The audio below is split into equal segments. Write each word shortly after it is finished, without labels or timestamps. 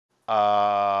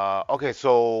Okay,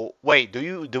 so wait,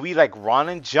 do we like run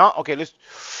and jump? Okay, let's.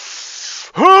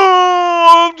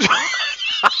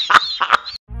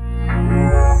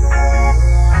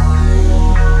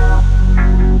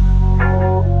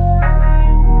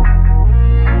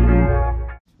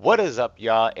 What is up,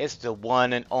 y'all? It's the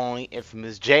one and only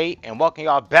Infamous J, and welcome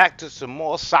y'all back to some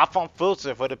more Syphon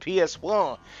Filter for the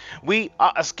PS1. We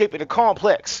are escaping the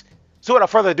complex. So without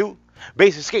further ado,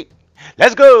 base escape.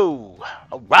 Let's go!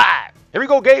 Alright, here we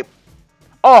go, Gabe.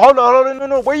 Oh, hold on,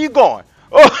 no, where you going?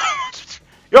 Oh,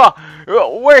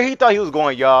 y'all, where he thought he was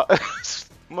going, y'all.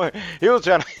 He was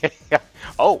trying to,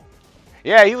 oh,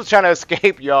 yeah, he was trying to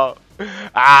escape, y'all.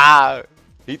 Ah,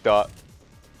 he thought.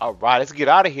 All right, let's get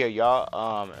out of here,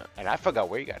 y'all. And I forgot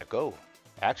where you gotta go,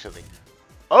 actually.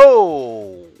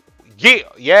 Oh,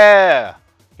 yeah.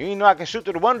 You didn't know I can shoot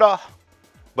through the window,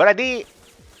 but I did.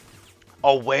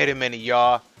 Oh, wait a minute,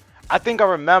 y'all. I think I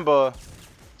remember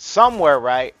somewhere,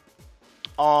 right?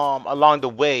 Along the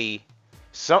way,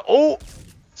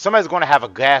 somebody's gonna have a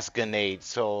gas grenade.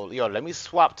 So, yo, let me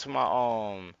swap to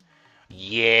my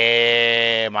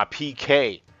yeah, my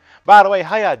PK. By the way,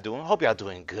 how y'all doing? Hope y'all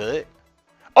doing good.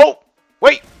 Oh,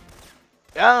 wait.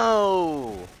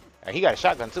 Oh, and he got a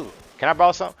shotgun too. Can I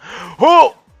borrow some?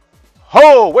 Oh,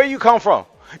 where you come from?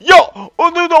 Yo, oh,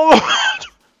 no.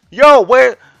 Yo,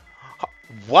 where?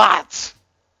 What?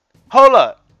 Hold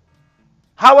up.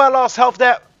 How I lost health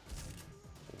that?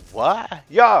 What?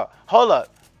 Yo, hold up.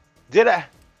 Did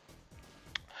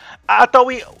I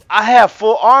thought I had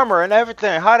full armor and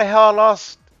everything. How the hell I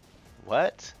lost?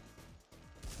 What?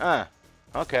 Huh.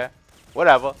 Okay.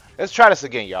 Whatever. Let's try this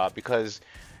again, y'all, because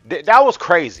that was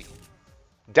crazy.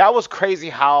 That was crazy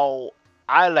how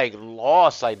I like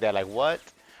lost like that. Like what?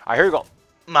 All right, here we go.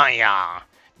 Maya.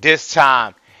 This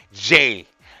time, Jay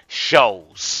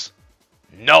shows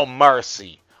no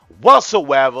mercy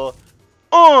whatsoever.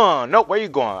 Nope. Where you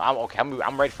going? I'm okay.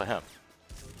 I'm ready for him.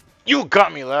 You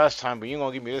got me last time, but you ain't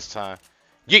gonna get me this time.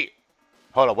 Yeah.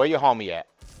 Hold up. Where your homie at?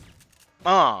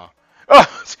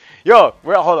 Yo.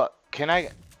 Hold up. Can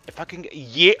I? If I can get,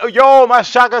 yeah, yo, my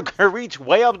shotgun can reach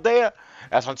way up there.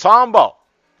 That's what I'm talking about.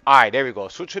 All right, there we go.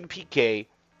 Switch to the PK.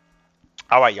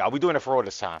 All right, y'all, we doing it for all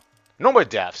this time. No more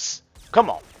deaths. Come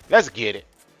on, let's get it.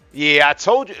 Yeah, I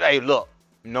told you. Hey, look,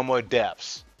 no more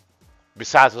deaths.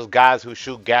 Besides those guys who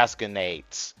shoot gas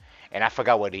grenades, and I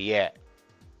forgot where they at.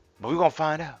 But we gonna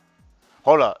find out.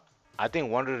 Hold up. I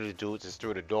think one of the dudes is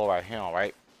through the door right here,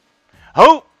 right?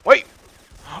 Oh, wait.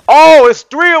 Oh, it's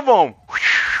three of them.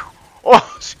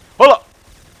 Oh, hold up.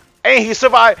 And he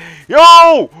survived. Yo!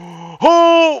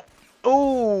 Oh!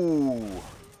 Ooh.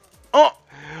 Oh,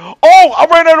 I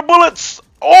ran out of bullets.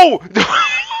 Oh!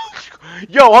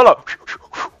 Yo, hold up.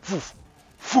 Foof.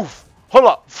 Foof. Hold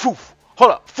up. Foof.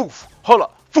 Hold up. Foof. Hold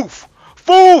up. Foof.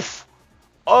 Foof.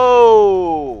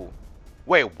 Oh.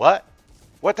 Wait, what?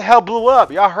 What the hell blew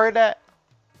up? Y'all heard that?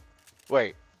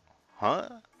 Wait. Huh?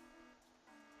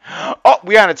 Oh,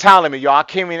 we on a time limit, y'all. I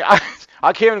can't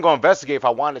even go investigate if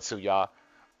I wanted to, y'all.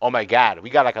 Oh my god,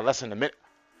 we got like a less than a minute.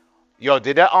 Yo,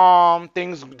 did that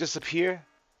things disappear?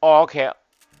 Oh, okay.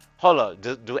 Hold up.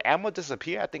 Do ammo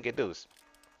disappear? I think it does.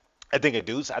 I think it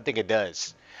does. I think it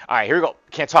does. All right, here we go.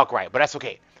 Can't talk right, but that's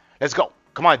okay. Let's go.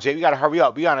 Come on, Jay. We gotta hurry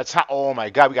up. We on a time. Oh my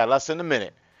god, we got less than a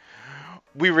minute.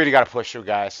 We really gotta push through,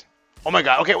 guys. Oh my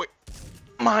god. Okay, wait.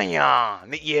 Maya.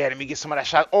 Yeah, let me get some of that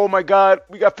shot. Oh my god,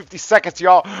 we got 50 seconds,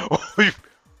 y'all. Wait.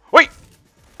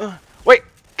 Wait.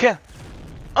 Can.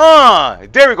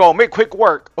 There we go. Make quick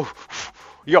work.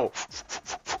 Yo.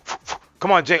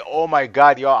 Come on, Jay. Oh my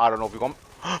god, y'all. I don't know if we're gonna.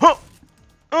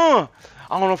 I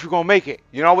don't know if we're gonna make it.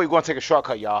 You know what? We're gonna take a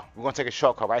shortcut, y'all. We're gonna take a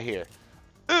shortcut right here.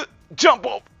 Jump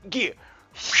off. Gear.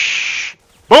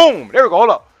 Boom. There we go. Hold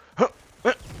up.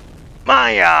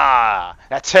 Maya.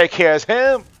 That take care of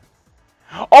him.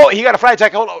 Oh, he got a flight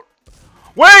jacket. Hold on.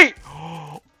 Wait.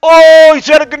 Oh, he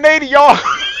shot a grenade, y'all.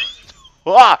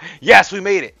 Yes, we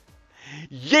made it.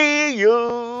 Yeah,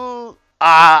 yo.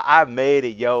 I made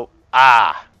it, yo.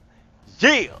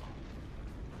 Yeah.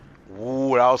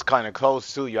 Ooh, that was kind of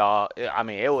close too, y'all. I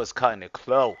mean, it was kind of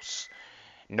close.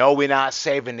 No, we're not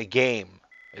saving the game.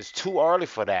 It's too early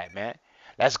for that, man.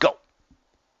 Let's go.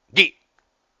 Yeah.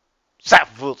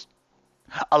 Syphon Filter.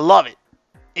 I love it.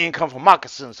 Income from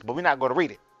moccasins, but we're not going to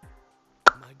read it.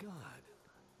 Oh my god.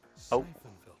 Oh.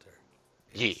 Syphon Filter.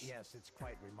 Yeah. Yes, it's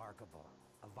quite remarkable.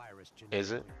 A virus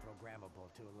Is it? genetically programmable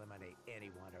to eliminate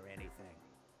anyone or anything.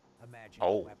 Imagine Oh.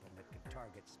 a weapon that could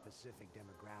target specific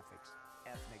demographics,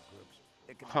 ethnic groups.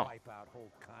 It could Huh. wipe out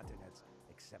whole continents,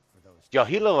 except for those. Yo,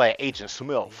 he look like Agent The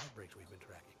Smith. outbreaks we've been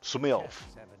tracking. Smith.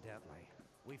 Yes, evidently.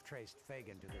 We've traced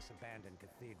Fagin to this abandoned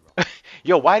cathedral.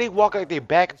 Yo, why they walk like they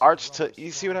back This is arch to? Romer's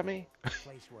You see what I mean? stronghold, a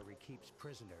place where he keeps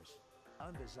prisoners.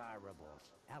 Undesirables.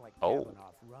 Alec Oh,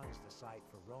 Kavanaugh runs the site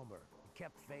for Romer. He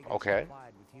kept Fagin okay.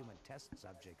 supplied with human test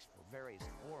subjects for various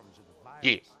forms of the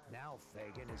Yeah. virus. Now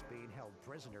Fagin is being held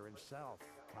prisoner himself.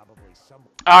 Probably some.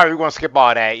 All right, we're gonna skip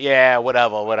all that. Yeah,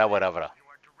 whatever, whatever, whatever. You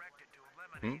are directed to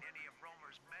Hmm? eliminate any of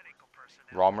Romer's medical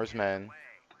personnel. Romer's men.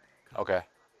 Copy. Okay.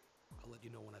 I'll let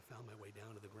you know when I found my way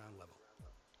down to the ground level.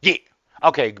 Yeah.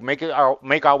 Okay.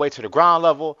 Make our way to the ground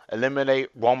level.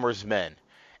 Eliminate Romer's men,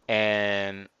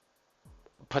 and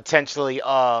potentially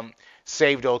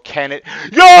save those candidate.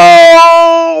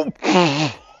 Yo!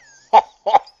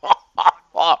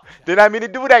 Did I mean to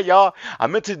do that, y'all? I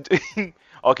meant to.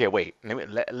 Okay, wait.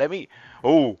 Let me.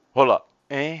 Oh, hold up.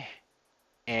 And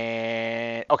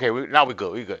okay, now we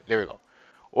good. We good. There we go.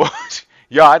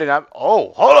 Yo, I did not.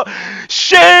 Oh, hold up.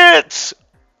 Shit!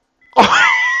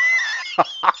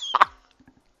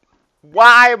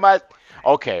 Why am I?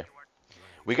 Okay,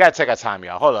 we gotta take our time,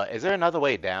 y'all. Hold up. Is there another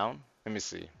way down? Let me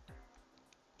see.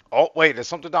 Oh, wait. There's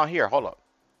something down here. Hold up.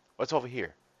 What's over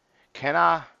here? Can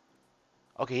I?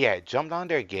 Okay, yeah. Jump down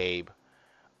there, Gabe.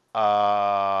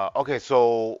 Okay.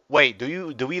 So wait.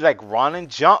 Do we like run and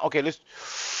jump? Okay, let's.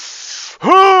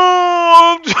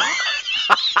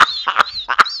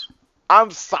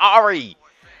 I'm sorry.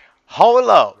 Hold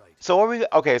up. Right. So what we?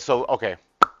 Okay. So okay.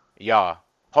 Y'all.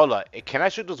 Hold up. Can I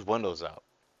shoot those windows out?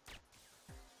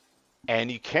 And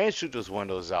you can't shoot those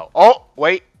windows out. Oh,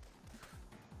 wait.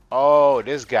 Oh,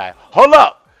 this guy. Hold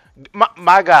up.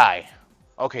 My guy.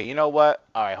 Okay, you know what?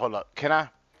 All right, hold up. Can I?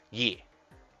 Yeah.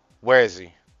 Where is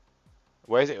he?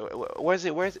 Where is it? Where is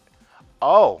it? Where is it?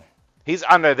 Oh, he's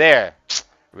under there.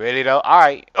 Really though? All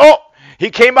right. Oh, he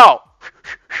came out.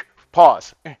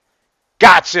 Pause.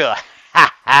 Gotcha.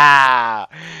 Ha ha.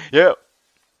 Yep.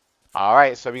 All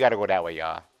right, so we gotta go that way,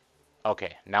 y'all.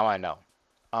 Okay, now I know.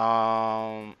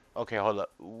 Okay, hold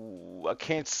up. Ooh, I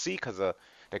can't see because the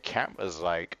camera's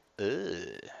like,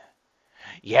 ugh.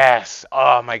 Yes.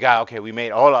 Oh my God. Okay, we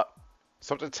made. Hold up.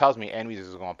 Something tells me enemies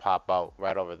is gonna pop out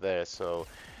right over there. So,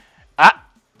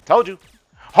 told you.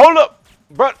 Hold up,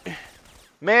 bro.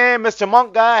 Man, Mr.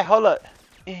 Monk guy. Hold up.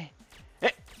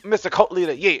 Mr. Cult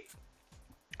leader. Yeah.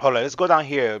 Hold on. Let's go down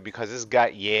here because this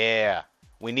guy. Yeah,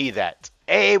 we need that.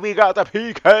 Hey, we got the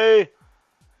PK.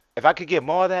 If I could get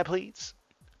more of that, please.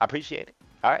 I appreciate it.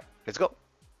 All right, let's go.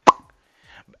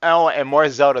 Oh, and more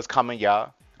Zelda's coming,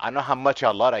 y'all. I know how much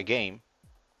y'all love that game.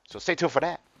 So stay tuned for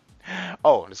that.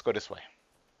 Oh, let's go this way.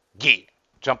 Yeah.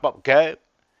 Jump up, go.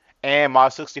 And Mario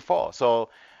 64. So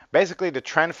basically the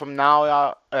trend from now,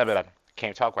 y'all,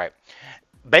 can't talk right.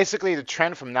 Basically the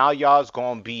trend from now, y'all, is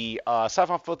going to be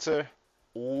Syphon Filter.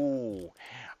 Ooh.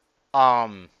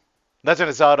 Legend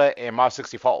of Zelda and Mario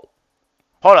 64.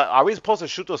 Hold on, are we supposed to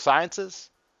shoot those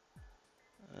scientists?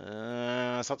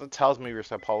 Something tells me we're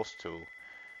supposed to.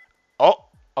 Oh,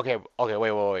 okay,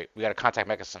 wait. We got a contact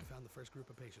mechanism. I found the first group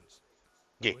of patients.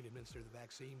 Yeah. I'm going to administer the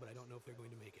vaccine, but I don't know if they're going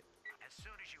to make it. As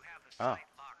soon as you have the Oh. site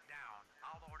locked down,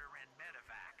 I'll order in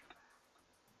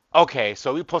medevac. Okay,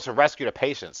 so we're supposed to rescue the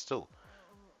patients too.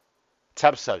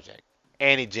 Test subject.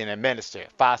 Antigen administered.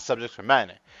 5 subjects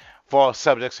remaining. 4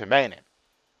 subjects remaining.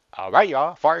 All right,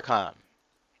 y'all. Farcon.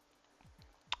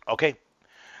 Okay,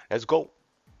 let's go.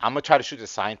 I'm gonna try to shoot the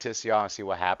scientist, y'all, and see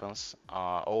what happens.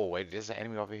 Oh wait, there's an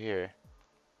enemy over here.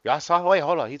 Y'all saw? Wait,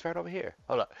 hold on. He's right over here.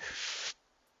 Hold up.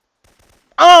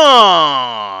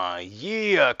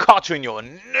 Yeah, caught you in your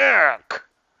neck.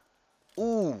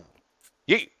 Ooh,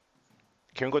 yeah.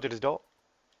 Can we go to this door?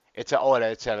 It's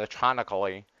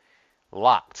electronically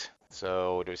locked.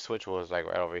 So the switch was like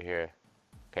right over here.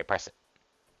 Okay, press it.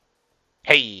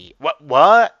 Hey,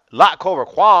 what? Lock code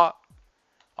required.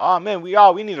 Oh man, we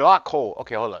need a lock code.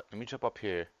 Okay, hold up. Let me jump up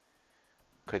here.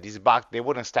 Cause they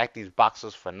wouldn't stack these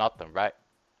boxes for nothing, right?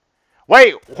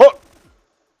 Wait, what?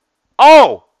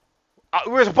 Oh,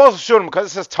 we were supposed to shoot him because it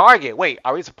says target. Wait,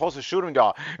 are we supposed to shoot him,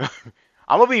 y'all?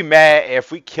 I'm gonna be mad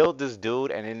if we killed this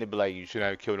dude and then they'd be like, you shouldn't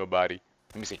have killed nobody.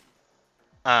 Let me see.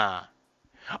 Oh,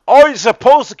 you're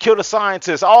supposed to kill the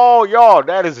scientist. Oh, y'all,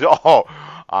 that is. Oh,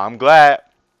 I'm glad.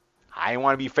 I didn't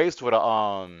want to be faced with a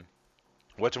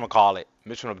whatchamacallit,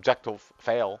 mission objective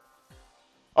fail.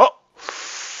 Oh,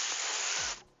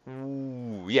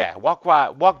 ooh, yeah. Walk by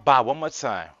one more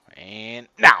time, and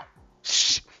now.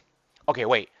 Shh. Okay,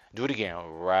 wait. Do it again.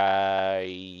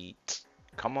 Right.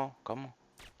 Come on.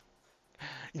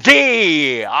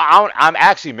 Yeah. I'm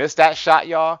actually missed that shot,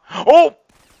 y'all. Oh.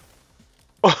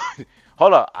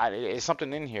 Hold up. It's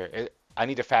something in here. I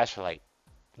need a flashlight.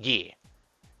 Yeah.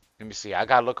 Let me see. I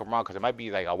gotta look around because it might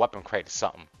be like a weapon crate or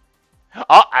something.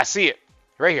 Oh, I see it.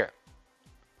 Right here.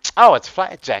 Oh, it's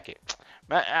flat jacket.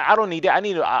 Man, I don't need that. I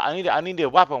need a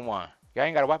weapon one. Y'all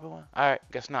ain't got a weapon one? Alright,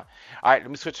 guess not. Alright,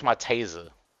 let me switch to my taser.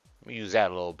 Let me use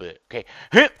that a little bit. Okay.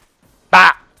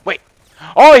 Bah! Wait.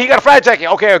 Oh, he got a flat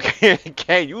jacket. Okay, okay.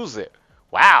 Can't use it.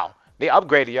 Wow. They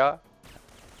upgraded, y'all.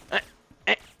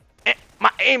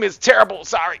 My aim is terrible.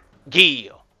 Sorry.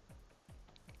 Yeah.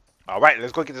 Alright,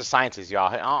 let's go get the scientists,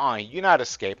 y'all. You're not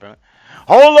escaping.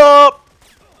 Hold up!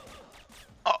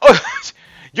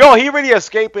 Yo, he really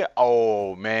escaping.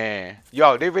 Oh, man.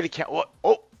 Yo, they really can't.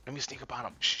 Oh, let me sneak up on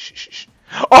him. Shh, shh, shh, shh.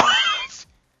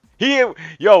 Oh,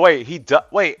 yo, wait.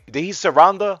 Wait, did he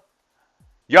surrender?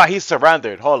 Yo, he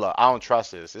surrendered. Hold up. I don't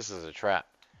trust this. This is a trap.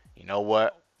 You know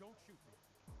what?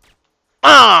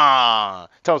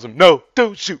 Tells him, no,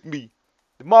 don't shoot me.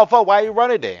 The motherfucker, why you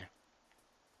running there?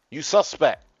 You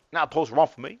suspect. Not supposed to run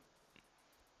for me.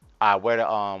 Alright, where the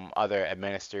other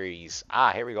administrators?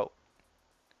 Here we go.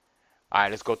 Alright,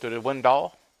 let's go through the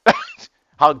window.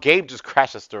 How Gabe just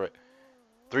crashed us through it.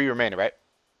 3 remaining, right?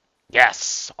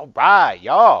 Yes. Alright,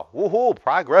 y'all. Woohoo.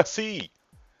 Progressy.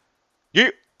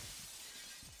 Yeah.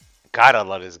 Gotta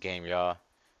love this game, y'all.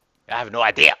 I have no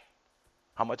idea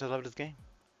how much I love this game.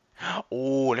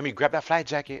 Oh, let me grab that flight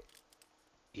jacket.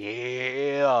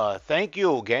 Yeah. Thank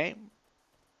you, game.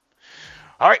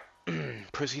 Alright.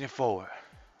 Proceeding forward.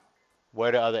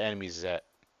 Where the other enemies at?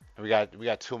 We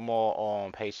got 2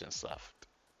 more patients left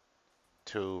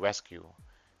to rescue.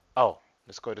 Oh,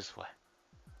 let's go this way.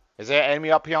 Is there an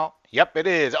enemy up here? Yep, it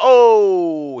is.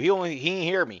 Oh, he ain't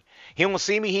hear me. He don't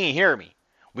see me. He ain't hear me.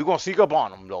 We gonna sneak up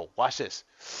on him though. Watch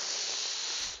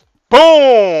this.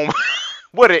 Boom!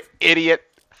 What an idiot.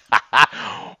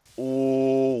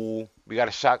 Ooh, we got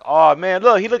a shock. Oh man,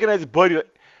 look, he looking at his buddy.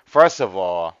 First of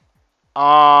all,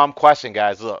 question,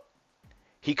 guys. Look,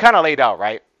 he kind of laid out,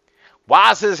 right?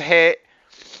 Why is his head?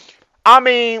 I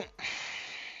mean,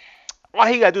 all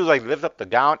he gotta do is like lift up the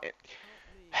gown.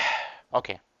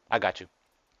 Okay, I got you.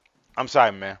 I'm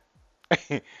sorry, man.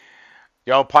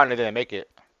 Your own partner didn't make it.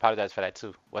 Apologize for that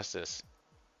too. What's this?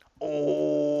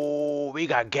 Oh, we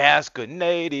got gas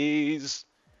grenades.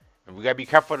 And we gotta be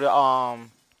careful to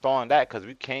throwing that because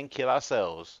we can't kill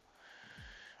ourselves.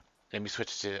 Let me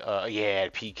switch to yeah,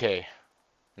 PK.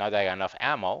 Now that I got enough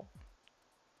ammo.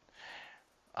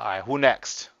 Alright, who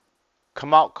next?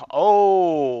 Come out.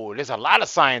 Oh, there's a lot of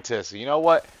scientists. You know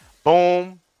what?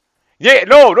 Boom. Yeah,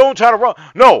 no, don't try to run.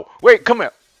 No, wait, come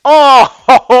here.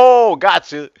 Oh,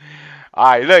 gotcha.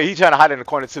 Alright, look, he's trying to hide in the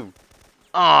corner too.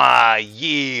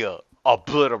 Yeah.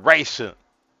 Obliteration.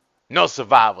 No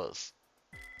survivors.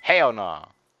 Hell no.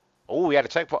 Oh, we had a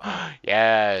checkpoint.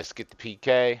 Yes, get the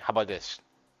PK. How about this?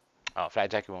 Oh,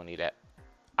 flat jacket won't need that.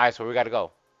 Alright, so we gotta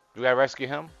go. We gotta rescue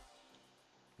him?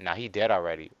 Nah, he dead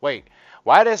already. Wait,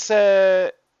 why did it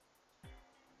say...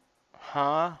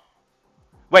 Huh?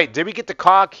 Wait, did we get the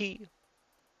car key?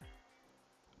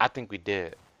 I think we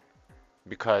did.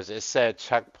 Because it said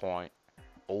checkpoint.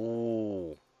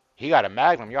 Oh, he got a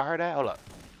magnum. Y'all heard that? Hold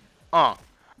up.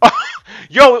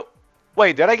 Yo,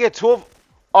 wait, did I get 2 of...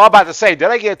 Oh, I'm about to say, did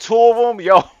I get 2 of them?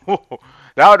 Yo,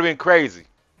 that would have been crazy.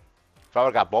 If I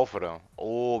would have got both of them.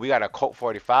 Oh, we got a Colt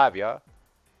 45, y'all.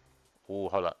 Oh,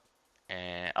 hold up.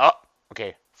 And up.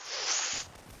 Okay.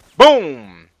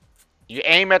 Boom. You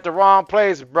aim at the wrong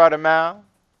place, brother, man.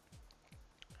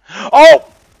 Oh.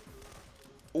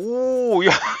 Ooh,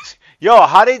 yo,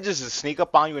 how they just sneak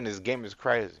up on you in this game is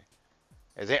crazy.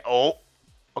 Is it? Oh.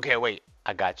 Okay, wait.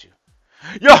 I got you.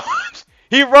 Yo,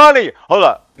 he running. Hold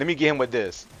up. Let me get him with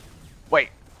this. Wait.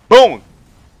 Boom.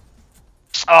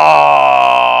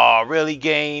 Oh, really,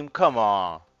 game? Come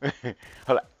on.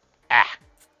 Hold up.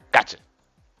 Gotcha.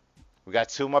 We got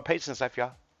 2 more patients left,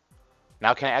 y'all.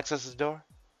 Now can I access this door?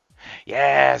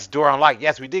 Yes, door unlocked.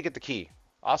 Yes, we did get the key.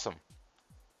 Awesome.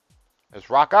 Let's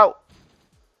rock out.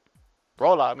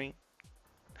 Roll out, I mean.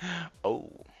 Oh,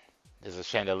 there's a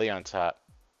chandelier on top.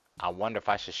 I wonder if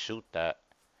I should shoot that.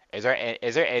 Is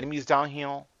there enemies down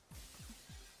here?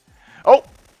 Oh,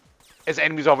 there's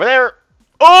enemies over there.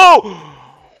 Oh,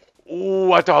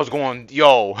 ooh, I thought I was going.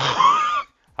 Yo,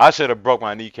 I should have broke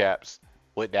my kneecaps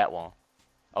with that one.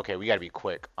 Okay, we gotta be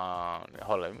quick. Hold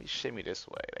on, let me shimmy this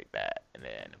way like that, and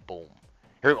then boom.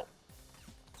 Here we go.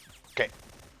 Okay.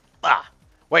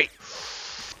 Wait.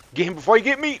 Get him before you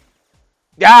get me.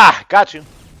 Yeah, got you.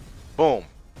 Boom.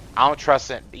 I don't trust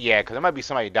it. Yeah, because there might be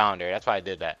somebody down there. That's why I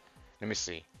did that. Let me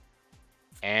see.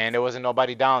 And there wasn't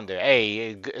nobody down there.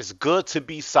 Hey, it's good to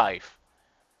be safe.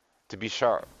 To be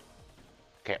sure.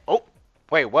 Okay. Oh,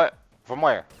 wait, what? From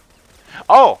where?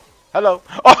 Oh, hello.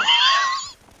 Oh.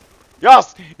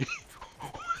 Yes.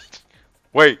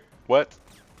 Wait, what?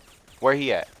 Where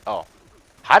he at? Oh.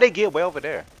 How'd they get way over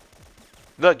there?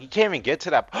 Look, you can't even get to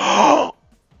that.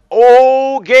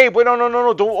 Oh, Gabe, wait,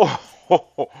 no, don't.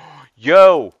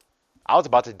 Yo, I was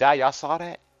about to die. Y'all saw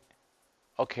that?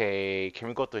 Okay, can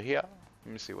we go through here?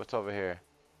 Let me see what's over here.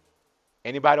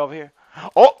 Anybody over here?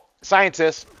 Oh,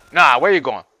 scientist. Nah, where you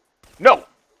going? No.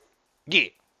 Yeah.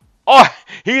 Oh,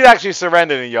 he's actually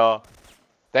surrendering, y'all.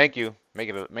 Thank you,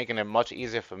 making it much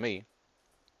easier for me.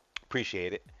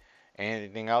 Appreciate it.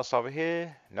 Anything else over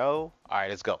here? No. All right,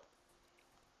 let's go.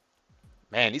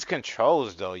 Man, these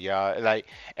controls though, y'all, like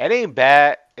it ain't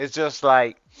bad. It's just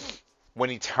like when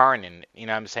he turning, you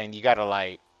know what I'm saying? You gotta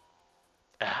like,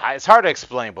 it's hard to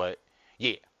explain, but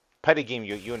yeah, play the game.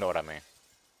 You know what I mean.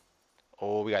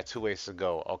 Oh, we got 2 ways to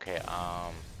go. Okay.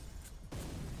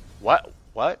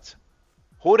 What?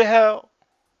 Who the hell?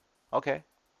 Okay.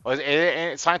 Was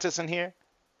any scientists in here?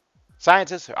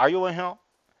 Scientists, are you in here?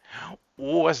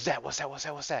 Ooh, what's that? What's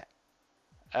that?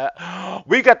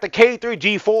 We got the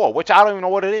K3G4, which I don't even know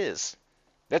what it is.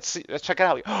 Let's see. Let's check it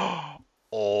out.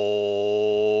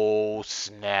 Oh,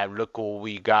 snap. Look what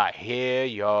we got here,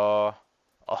 y'all.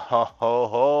 Oh, ho, ho,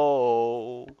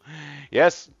 ho.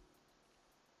 Yes.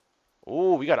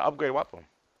 Ooh, we got an upgrade weapon.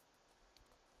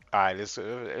 All right, let's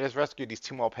rescue these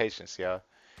 2 more patients, y'all.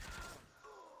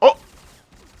 Oh,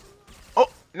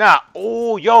 nah.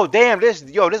 Oh, yo, damn. This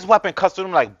weapon cuts through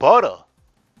them like butter.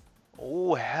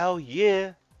 Oh, hell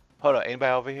yeah. Hold on,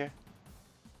 anybody over here?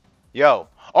 Yo.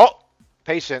 Oh,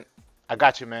 patient. I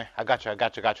got you, man. I got you.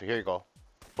 Here you go.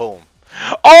 Boom.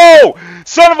 Oh,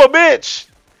 son of a bitch.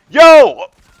 Yo,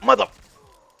 mother.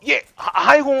 Yeah,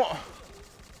 how you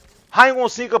gonna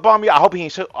sneak up on me? I hope he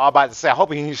ain't shot. I was about to say, I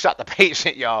hope he ain't shot the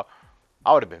patient, y'all.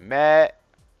 I would have been mad.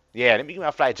 Yeah, let me get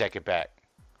my flight jacket back.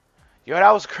 Yo,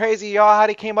 that was crazy, y'all. How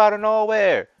they came out of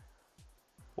nowhere.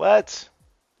 What?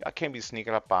 Y'all can't be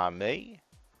sneaking up on me.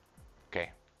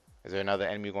 Okay. Is there another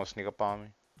enemy gonna sneak up on me?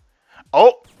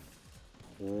 Oh!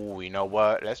 Ooh, you know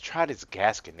what? Let's try this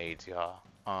gas grenades, y'all.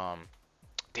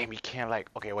 Damn, you can't like.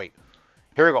 Okay, wait.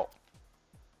 Here we go.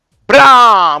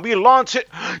 Blam! We launch it.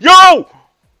 Yo!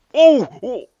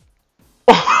 Oh!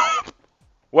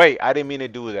 Wait, I didn't mean to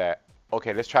do that.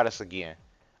 Okay, let's try this again.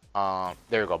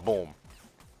 There we go. Boom.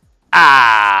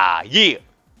 Ah! Yeah!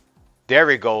 There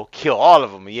we go. Kill all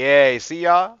of them. Yeah, see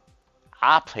y'all?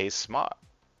 I play smart.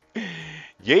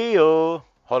 Yeah.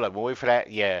 Hold up, we'll wait for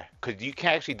that. Yeah, because you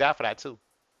can actually die for that too.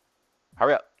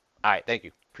 Hurry up. All right, thank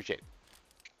you. Appreciate it.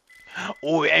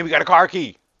 Oh, and we got a car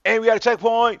key. And we got a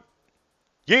checkpoint.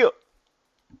 Yeah. All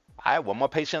right, one more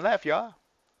patient left, y'all.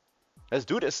 Let's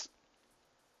do this.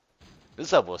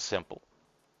 This level is simple.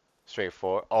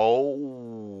 Straightforward.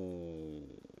 Oh,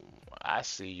 I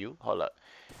see you. Hold up.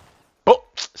 Oh,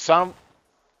 some.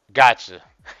 Gotcha.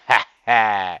 Ha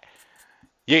ha.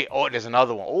 Yeah. Oh, there's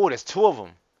another one. Oh, there's 2 of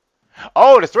them.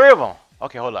 Oh, there's 3 of them.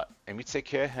 Okay, hold up. Let me take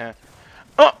care of him.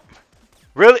 Oh,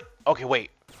 really? Okay,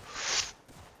 wait.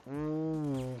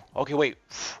 Ooh. Okay, wait.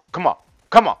 Come on.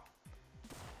 Come on.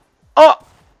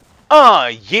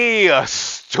 Yeah,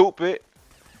 stupid.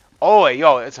 Oh,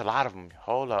 yo, it's a lot of them.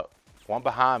 Hold up. One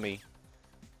behind me.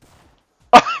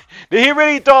 Did he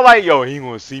really thought like, yo, he ain't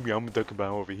gonna see me. I'm gonna duck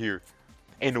about over here.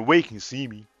 Ain't no way he can see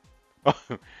me.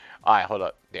 Alright, hold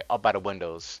up. They're up by the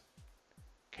windows.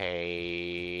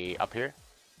 Okay, up here?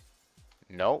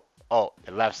 Nope. Oh,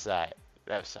 the left side.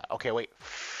 Left side. Okay, wait.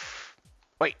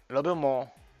 Wait, a little bit more.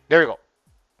 There we go.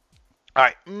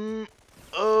 Alright.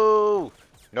 Oh.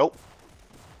 Nope.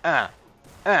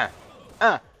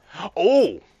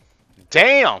 Oh.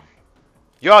 Damn.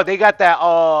 Yo, they got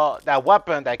that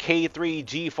weapon, that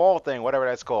K3G4 thing, whatever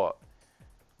that's called.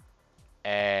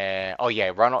 And oh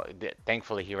yeah,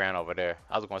 thankfully he ran over there.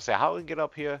 I was gonna say, how would he get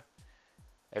up here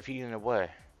if he's in the way?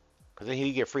 Cause then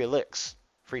he'd get free licks,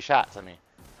 free shots. I mean,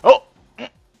 oh,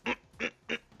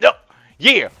 yep,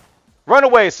 yeah, run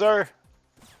away, sir,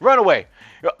 run away.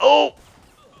 Oh,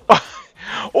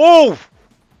 oh,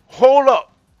 hold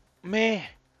up, man.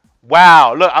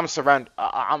 Wow, look, I'm surrounded.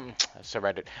 I'm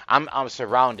surrounded. I'm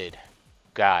surrounded.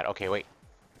 God. Okay, wait.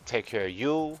 Take care of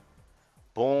you.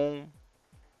 Boom.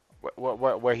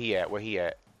 Where he at? Where he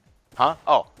at? Huh?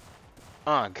 Oh.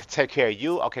 Take care of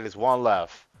you. Okay, there's one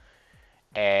left.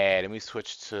 And let me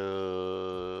switch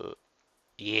to.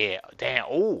 Yeah. Damn.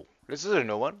 Oh, this is a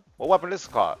new one. What weapon is this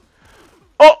called?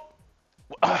 Oh.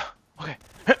 Okay.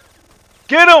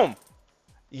 Get him.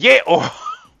 Yeah.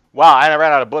 Oh. Wow. I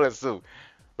ran out of bullets too.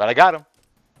 But I got him.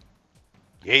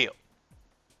 Yeah.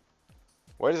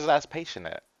 Where's this last patient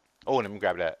at? Oh, let me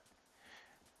grab that.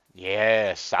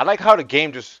 Yes. I like how the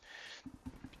game just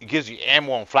gives you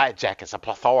ammo and flight jackets, a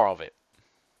plethora of it.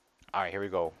 Alright, here we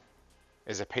go.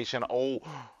 Is a patient. Oh,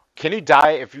 can you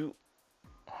die if you.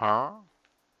 Huh?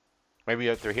 Maybe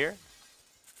up through here?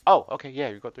 Oh, okay, yeah,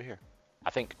 you go through here.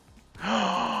 I think.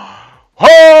 Oh!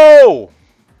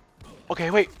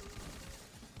 Okay, wait.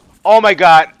 Oh my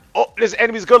god. Oh, this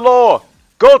enemy's good lord.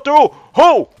 Go through.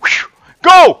 Oh!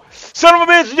 Go! Son of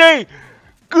a bitch, yay!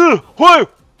 Good. Wait.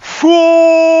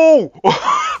 Whoa!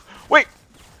 Wait.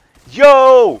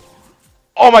 Yo!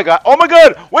 Oh my god. Oh my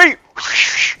god. Wait.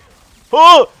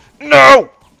 Oh,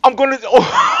 no! I'm gonna.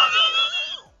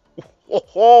 Oh,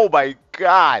 oh my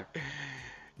god.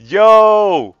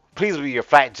 Yo! Please be your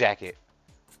fat jacket.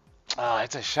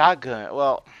 It's a shotgun.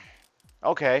 Well,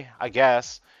 okay, I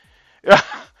guess.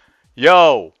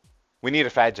 Yo! We need a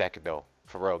fat jacket though.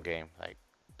 For real game. Like,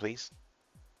 please.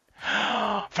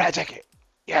 Flat jacket.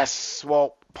 Yes.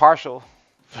 Well, partial.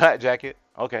 Flat jacket.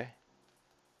 Okay.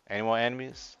 Any more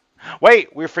enemies?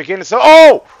 Wait, we're forgetting so.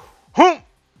 Oh!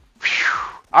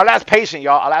 Our last patient,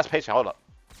 y'all. Our last patient. Hold up.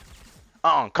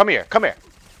 Come here. Come here.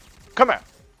 Come here.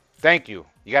 Thank you.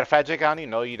 You got a fat jacket on you?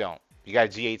 No, you don't. You got a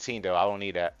G18 though. I don't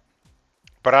need that.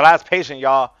 But our last patient,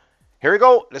 y'all. Here we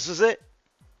go. This is it.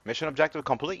 Mission objective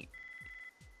complete.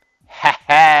 Ha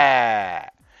ha.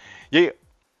 Yeah.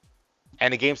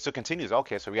 And the game still continues.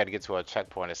 Okay, so we got to get to a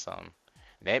checkpoint or something.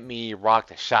 Let me rock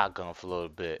the shotgun for a little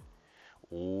bit.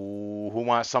 Ooh, who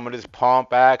wants some of this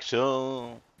pump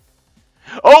action?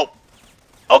 Oh!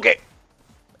 Okay.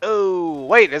 Oh,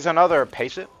 wait, there's another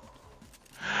patient.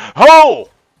 Oh!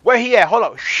 Where he at? Hold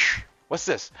up. What's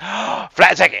this?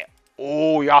 Flat jacket.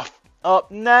 Oh, y'all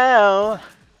up now.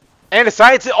 And the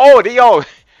scientists. Oh,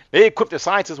 they equipped the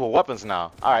scientists with weapons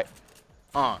now. All right.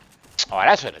 Oh,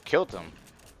 that should have killed them.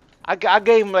 I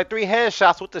gave him like 3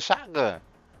 headshots with the shotgun.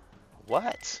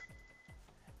 What?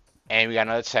 And we got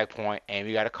another checkpoint, and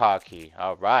we got a car key.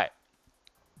 All right.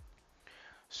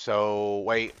 So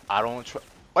wait, I don't.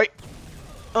 Wait.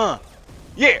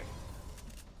 Yeah.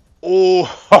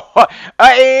 Oh,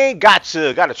 I ain't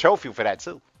gotcha. Got a trophy for that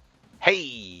too.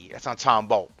 Hey, that's on Tom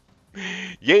Bolt.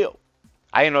 Yeah.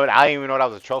 I didn't know that. I didn't even know that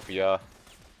was a trophy, y'all.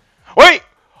 Wait.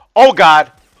 Oh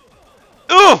God.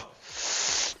 Ugh.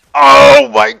 Oh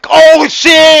my. Oh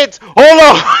shit. Hold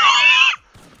on.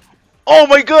 Oh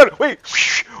my God. Wait.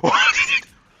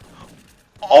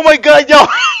 Oh my God, yo.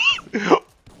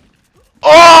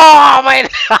 Oh man.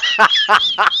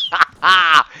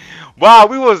 Wow,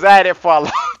 we was at it for a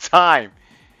long time.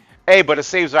 Hey, but it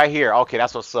saves right here. Okay,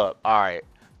 that's what's up. All right,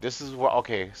 this is what.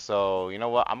 Okay, so you know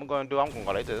what I'm gonna do? I'm gonna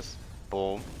go like this.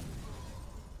 Boom.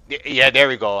 Yeah, there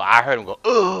we go. I heard him go.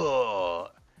 Ugh. All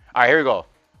right, here we go.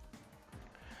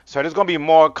 So there's gonna be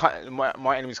more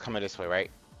enemies coming this way,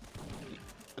 right?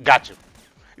 Got you.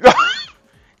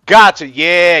 Gotcha.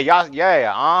 Yeah, y'all.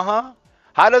 Yeah. Uh-huh.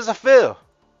 How does it feel?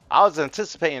 I was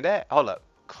anticipating that. Hold up.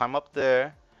 Climb up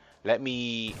there. Let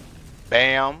me.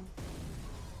 Bam.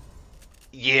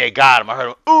 Yeah, got him. I heard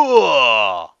him.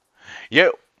 Ooh.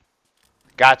 Yo.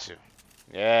 Got you.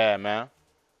 Yeah, man.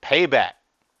 Payback.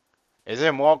 Is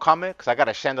there more coming? Because I got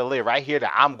a chandelier right here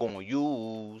that I'm going to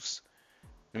use.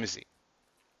 Let me see.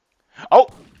 Oh.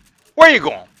 Where you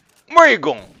going? Where you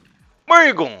going? Where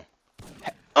you going?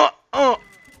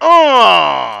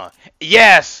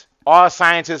 Yes! All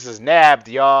scientists is nabbed,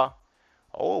 y'all.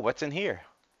 Oh, what's in here?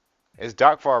 It's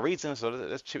dark for a reason, so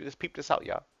let's peep this out,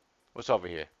 y'all. What's over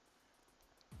here?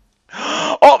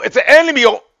 Oh, it's an enemy!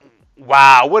 Oh,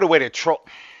 wow, what a way to troll.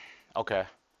 Okay.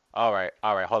 Alright,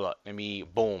 hold up. Let me,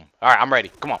 boom. Alright, I'm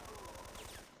ready. Come on.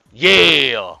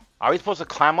 Yeah! Are we supposed to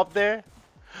climb up there?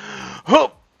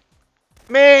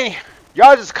 Man,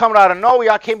 y'all just coming out of nowhere.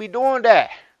 Y'all can't be doing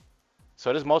that.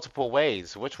 So there's multiple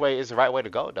ways. Which way is the right way to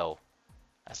go, though?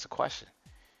 That's the question.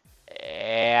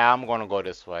 Yeah, I'm gonna go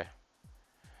this way.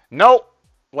 Nope.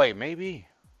 Wait, maybe.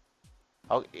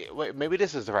 Oh, wait, maybe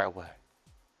this is the right way.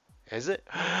 Is it?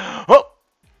 Oh,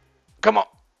 come on.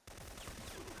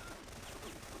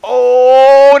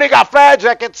 Oh, they got fire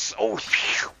jackets. Oh,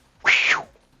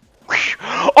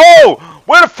 oh,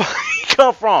 where the fuck he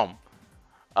come from?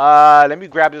 Let me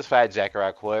grab this fire jacket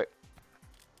right quick.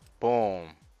 Boom.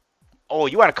 Oh,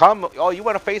 you wanna come? Oh, you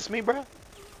wanna face me, bro?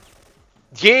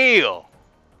 Yeah.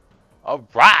 All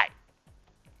right.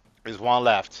 There's one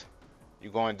left. You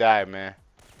gonna die, man.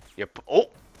 Yep. Oh.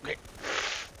 Okay.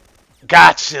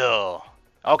 Gotcha.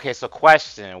 Okay. So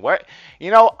question. Where?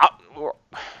 You know,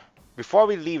 before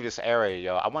we leave this area,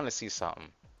 yo, I want to see something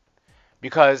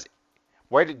because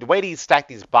the way these stack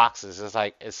these boxes is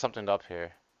like it's something up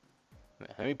here.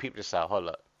 Let me peep this out. Hold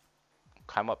up.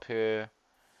 Climb up here.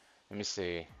 Let me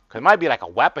see. Cause it might be like a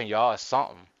weapon, y'all, or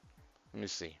something. Let me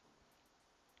see.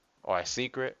 Or a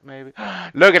secret, maybe.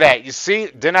 Look at that. You see?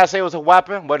 Didn't I say it was a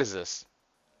weapon? What is this?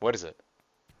 What is it?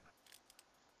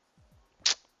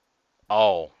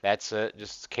 Oh, that's it.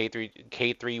 Just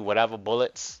K3, whatever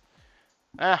bullets.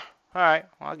 All right.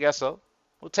 Well, I guess so.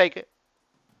 We'll take it.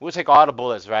 We'll take all the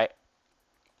bullets, right?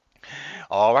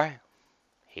 All right.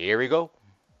 Here we go.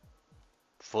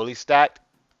 Fully stacked.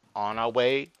 On our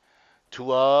way to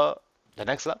the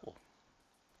next level.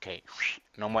 Okay.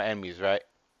 No more enemies, right?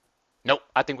 Nope.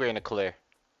 I think we're in the clear.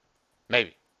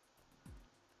 Maybe.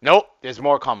 Nope. There's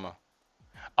more coming.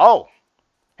 Oh.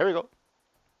 Here we go.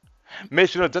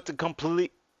 Mission objective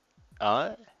complete.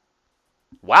 Wow,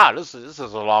 this is a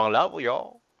long level,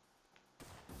 y'all.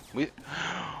 We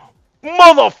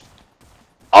mother.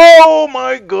 Oh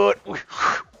my god.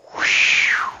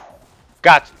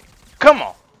 Got you. Come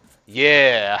on.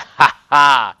 Yeah. Ha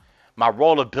ha. My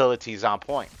roll ability is on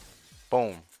point.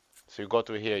 Boom. So you go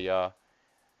through here, y'all.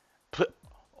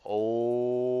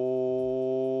 Oh,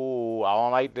 I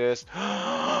don't like this.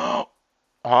 Huh?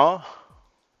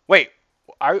 Wait.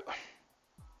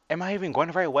 Am I even going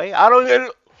the right way? I don't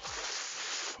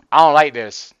like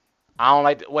this. I don't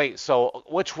like wait, so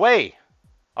which way?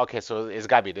 Okay, so it's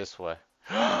gotta be this way.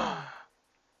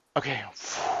 Okay.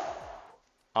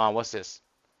 What's this?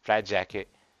 Flat jacket.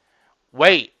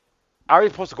 Wait, are we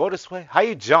supposed to go this way? How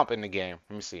you jump in the game?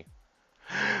 Let me see.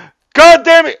 God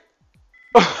damn it!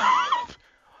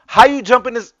 How you jump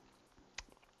in this?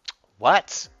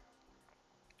 What?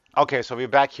 Okay, so we're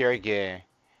back here again.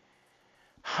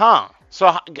 Huh.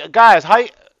 So guys,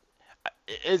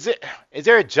 is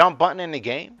there a jump button in the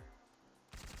game?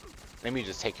 Let me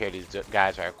just take care of these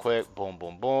guys right quick. Boom,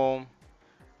 boom, boom.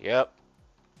 Yep.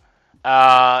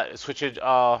 Switch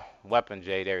your weapon,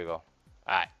 Jay. There you go.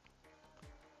 Alright.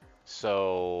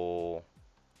 So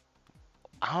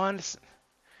I don't understand.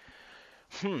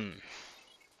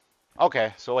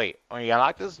 Okay, so wait. When you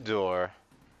unlock this door.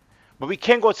 But we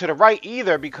can't go to the right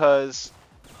either because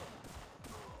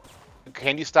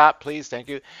can you stop, please? Thank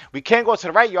you. We can't go to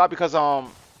the right, y'all, because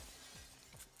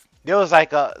there was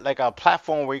like a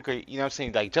platform where you could, you know what I'm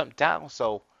saying, like jump down.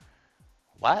 So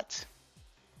what?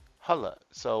 Hold up.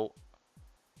 So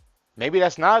maybe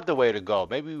that's not the way to go.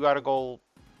 Maybe we gotta go.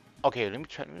 Okay, let me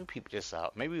peep this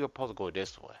out. Maybe we're supposed to go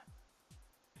this way.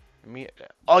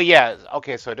 Oh yeah.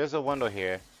 Okay, so there's a window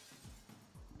here.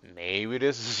 Maybe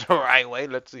this is the right way.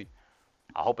 Let's see.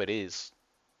 I hope it is.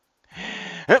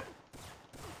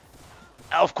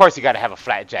 Of course you gotta have a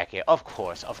flat jacket. Of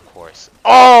course, of course.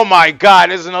 Oh my god,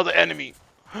 there's another enemy.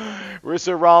 We're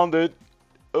surrounded.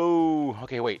 Oh,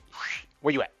 okay, wait.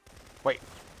 Where you at? Wait.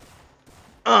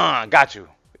 Got you.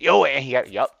 Yo, and he got,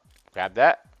 yup. Grab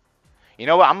that. You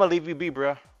know what? I'm gonna leave you be, bro.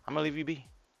 I'm gonna leave you be.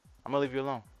 I'm gonna leave you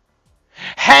alone.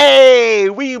 Hey,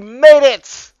 we made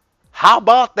it. How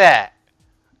about that?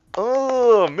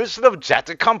 Oh, mission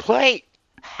objective complete.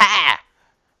 Ha!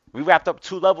 We wrapped up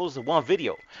 2 levels in 1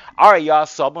 video. Alright, y'all,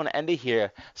 so I'm going to end it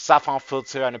here. Syphon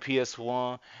Filter on the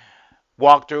PS1.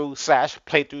 Walkthrough /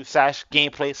 playthrough /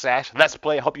 gameplay / let's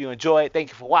play. Hope you enjoyed. Thank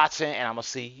you for watching, and I'm going to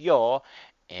see y'all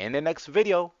in the next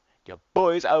video. Your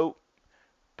boys out.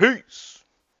 Peace.